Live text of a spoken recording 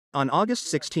On August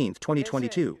 16,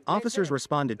 2022, officers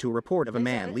responded to a report of a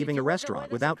man leaving a restaurant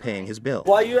without paying his bill.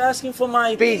 Why are you asking for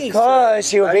my ID?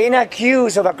 Because you're being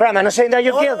accused of a crime. I'm not saying that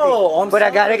you're guilty, but I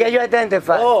gotta get you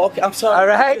identified. Oh, okay, I'm sorry. All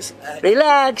right?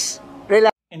 Relax.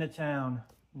 Relax. In a town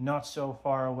not so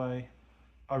far away,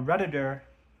 a Redditor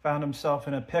found himself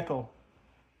in a pickle.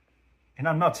 And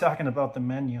I'm not talking about the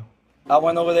menu. I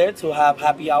went over there to have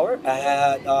happy hour.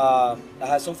 I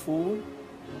had some food.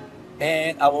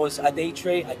 And I day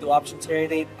trade, I do option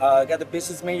trading. I got the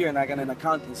business major and I got an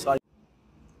accounting. So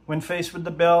When faced with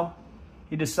the bill,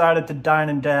 he decided to dine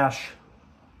and dash.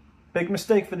 Big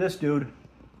mistake for this dude.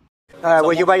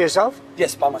 Were you by yourself?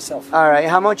 Yes, by myself. All right.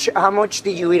 How much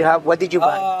did you eat? What did you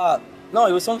buy? No,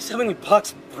 it was only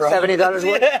 $70, bro. $70 worth?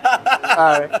 Yeah.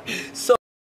 All right. So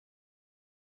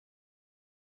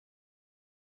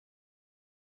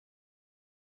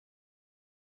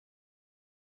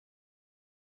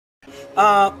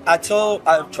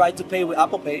I tried to pay with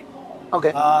Apple Pay.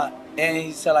 Okay. And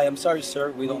he said, like, I'm sorry,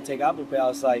 sir, we don't take Apple Pay. I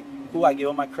was like, cool, I gave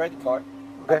him my credit card.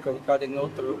 Okay. My credit card didn't go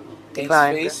through.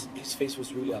 Decline, His face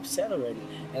was really upset already.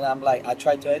 And I'm like, I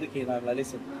tried to educate him. I'm like,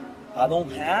 listen, I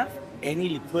don't have any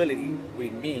liquidity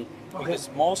with me because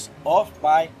most of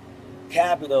my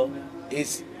capital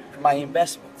is my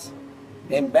investments.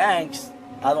 In banks,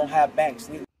 I don't have banks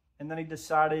neither. And then he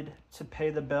decided to pay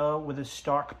the bill with his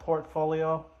stock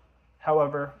portfolio.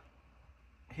 However,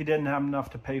 he didn't have enough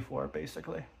to pay for it,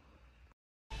 basically.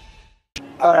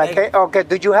 All right. Okay.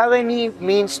 Did you have any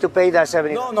means to pay that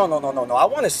 $70? No. I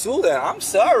want to sue them. I'm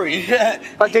sorry.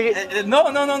 But did you... No.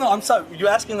 I'm sorry. You're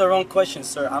asking the wrong question,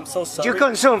 sir. I'm so sorry. You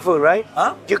consume food, right?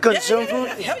 Huh? You consume food?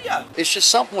 Hell yeah. It's just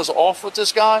something was off with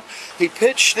this guy. He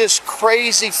pitched this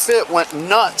crazy fit, went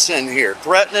nuts in here,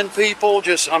 threatening people.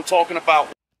 I'm talking about.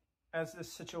 As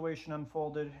this situation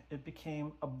unfolded, it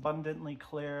became abundantly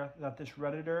clear that this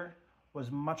Redditor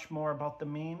was much more about the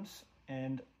memes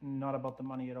and not about the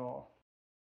money at all.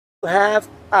 You have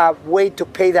a way to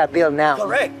pay that bill now.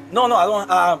 Correct. No,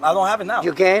 I don't have it now.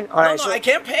 You can? All right. No, I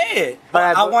can't pay it.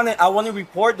 But I want to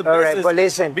report the business. All right, but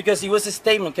listen. Because it was a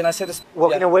statement. Can I say this?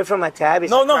 Walking away from a tab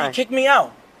is No, he kicked me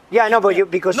out. Yeah, I know, but you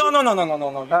because No.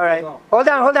 All right.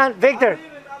 Hold on, Victor.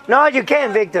 No, you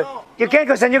can't, Victor. You can't,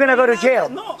 because then you're gonna go to jail.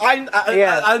 No,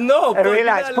 I know.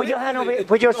 Relax. Put your hand over here.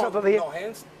 Put yourself over here. No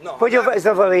hands. No. Put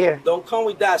yourself over here. Don't come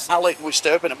with that. How late we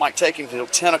stay open? It might take him till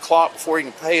 10 o'clock before he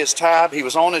can pay his tab. He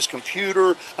was on his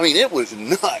computer. I mean, it was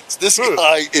nuts. This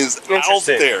guy is out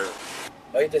there.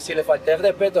 Oye, si le falté el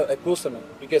respeto, excúsame,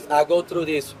 because I go through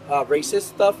this racist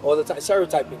stuff all the time,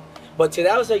 stereotyping. But today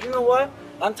I was like, you know what?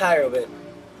 I'm tired of it.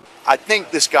 I think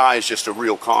this guy is just a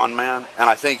real con man, and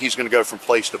I think he's going to go from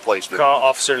place to place. Call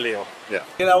Officer Leo. Yeah.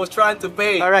 And I was trying to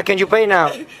pay. All right, can you pay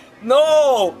now?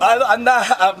 No, I'm not.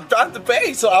 I'm trying to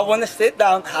pay, so I want to sit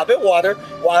down, have a water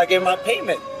while I get my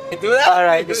payment. You do that? All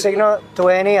right, the signal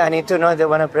 20. I need to know if they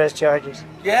want to press charges.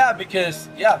 Yeah, because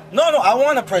No, I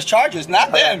want to press charges,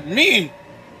 not them. Me,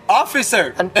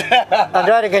 officer.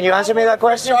 Andrade, can you answer me that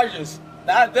question? Charges,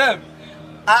 not them.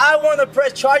 I want to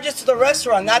press charges to the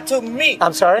restaurant, not to me.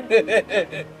 I'm sorry?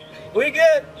 We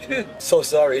good? So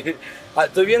sorry.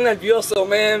 Estoy bien nervioso,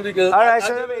 man, because all right,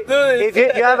 so if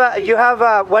you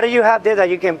have what do you have there that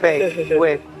you can pay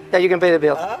with, that you can pay the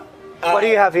bill? What do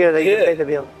you have here that you can pay the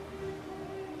bill?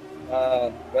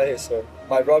 Right here, sir.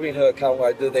 My Robinhood account where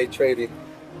I do day trading.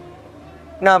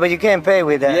 No, but you can't pay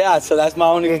with that. Yeah, so that's my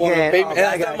only form of payment.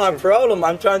 That's not my problem.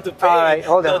 I'm trying to pay. All right,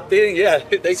 hold on. Thing. Yeah,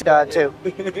 too.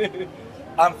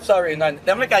 I'm sorry, no,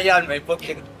 déjame callarme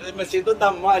porque me siento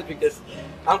tan mal because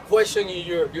I'm questioning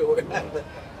your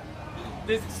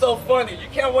This is so funny. You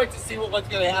can't wait to see what's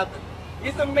going to happen.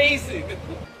 It's amazing.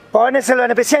 Póneselo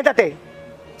en el siéntate.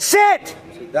 Sit!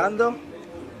 Dando.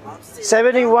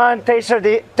 71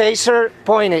 taser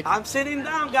pointed. I'm sitting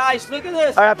down, guys. Look at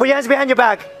this. All right, put your hands behind your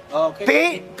back. Okay.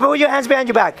 Pete, put your hands behind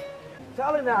your back.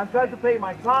 Telling that I'm trying to pay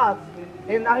my costs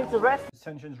and now he's arrested.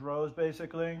 Tensions rose,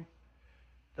 basically.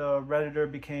 The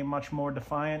Redditor became much more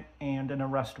defiant, and an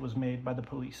arrest was made by the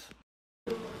police.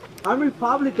 I'm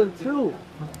Republican too,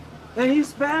 and he's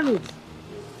Spanish.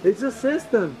 It's a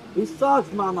system. It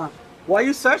sucks, mama. Why are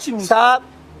you searching me? Stop.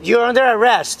 You're under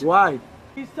arrest. Why?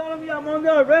 He's telling me I'm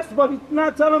under arrest, but he's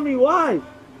not telling me why.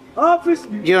 Office.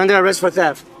 You're under arrest for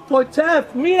theft. For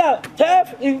theft. Mira,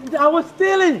 theft. I was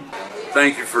stealing.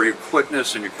 Thank you for your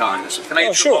quickness and your kindness. Can I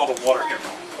get you all the water here?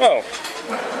 Oh,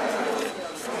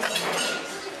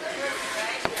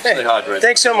 Stay hydrated.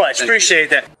 thanks so much. Appreciate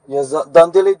that. Yes,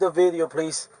 don't delete the video,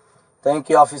 please. Thank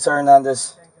you, Officer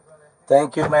Hernandez.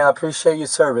 Thank you, man. I appreciate your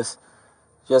service.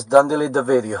 Just don't delete the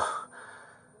video.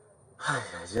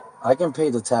 I can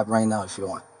pay the tab right now if you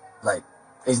want. Like,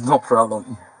 it's no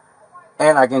problem.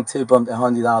 and I can tip them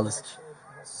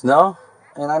 $100. No,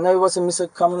 and I know it was a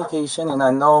miscommunication, and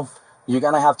I know you're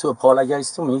gonna have to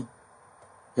apologize to me,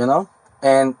 you know,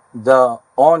 and the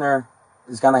owner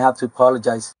is gonna have to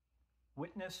apologize.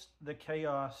 Witness the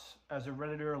chaos as a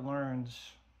Redditor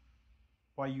learns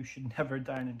why you should never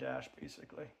dine and dash,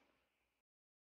 basically.